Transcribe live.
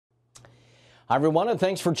Hi, everyone, and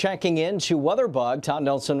thanks for checking in to WeatherBug. Todd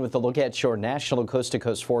Nelson with a look at your national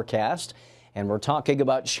coast-to-coast forecast. And we're talking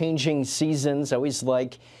about changing seasons. I always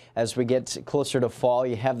like, as we get closer to fall,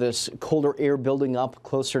 you have this colder air building up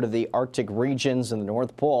closer to the Arctic regions and the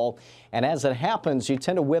North Pole. And as it happens, you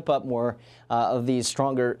tend to whip up more of these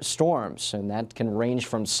stronger storms. And that can range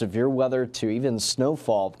from severe weather to even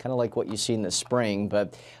snowfall, kind of like what you see in the spring.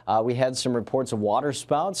 But we had some reports of water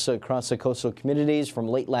spouts across the coastal communities from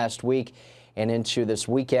late last week and into this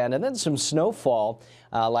weekend, and then some snowfall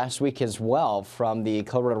last week as well from the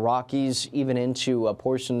Colorado Rockies even into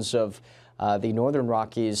portions of the northern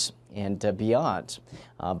Rockies and beyond.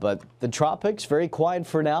 But the tropics, very quiet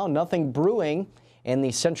for now, nothing brewing in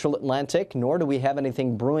the central Atlantic, nor do we have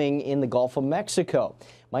anything brewing in the Gulf of Mexico.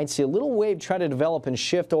 Might see a little wave try to develop and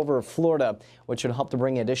shift over Florida, which would help to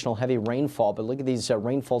bring additional heavy rainfall. But look at these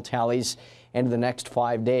rainfall tallies into the next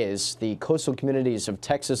 5 days. The coastal communities of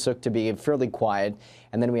Texas look to be fairly quiet,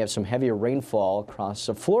 and then we have some heavier rainfall across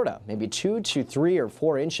Florida, maybe 2 to 3 or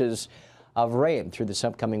 4 inches of rain through this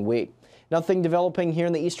upcoming week. Nothing developing here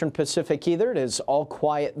in the eastern Pacific either. It is all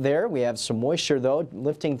quiet there. We have some moisture, though,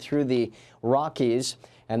 lifting through the Rockies,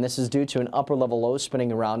 and this is due to an upper level low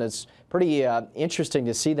spinning around. It's pretty interesting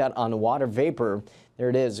to see that on the water vapor. There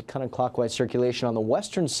it is, kind of clockwise circulation on the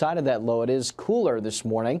western side of that low. It is cooler this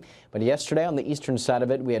morning, but yesterday on the eastern side of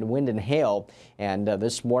it, we had wind and hail, and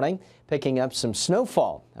this morning picking up some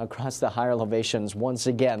snowfall across the higher elevations. Once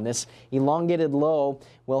again, this elongated low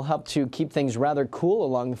will help to keep things rather cool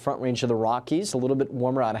along the front range of the Rockies. A little bit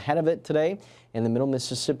warmer out ahead of it today in the middle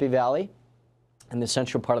Mississippi Valley in the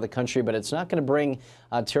central part of the country, but it's not going to bring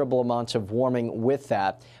terrible amounts of warming with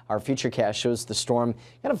that. Our futurecast shows the storm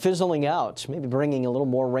kind of fizzling out, maybe bringing a little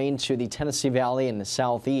more rain to the Tennessee Valley and the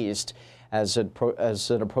southeast as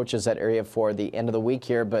it approaches that area for the end of the week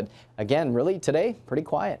here. But again, really today, pretty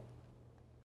quiet.